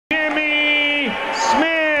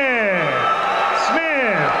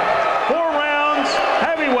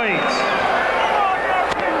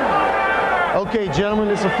gentlemen,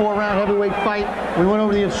 this is a 4-round heavyweight fight. We went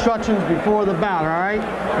over the instructions before the bout, all right?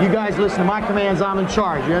 You guys listen to my commands. I'm in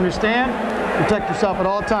charge. You understand? Protect yourself at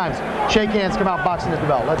all times. Shake hands, come out boxing at the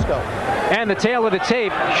belt. Let's go. And the tail of the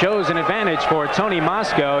tape shows an advantage for Tony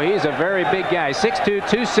Moscow. He's a very big guy, 6'2",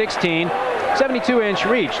 216, 72-inch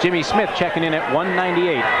reach. Jimmy Smidt checking in at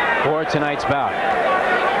 198 for tonight's bout.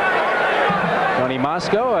 Tony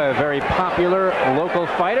Moscow, a very popular local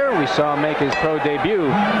fighter. We saw him make his pro debut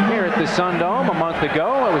here at the Sun Dome a month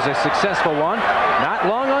ago. It was a successful one. Not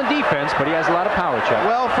long on defense, but he has a lot of power, Chuck.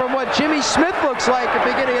 Well, from what Jimmy Smidt looks like at the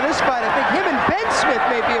beginning of this fight, I think him and Ben Smith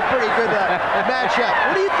may be a pretty good matchup.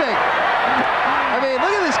 What do you think? I mean,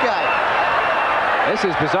 look at this guy. This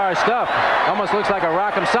is bizarre stuff. Almost looks like a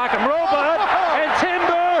Rock'em Sock'em robot. And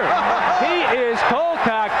Timber! He is cold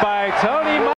cocked by Tony Moscow.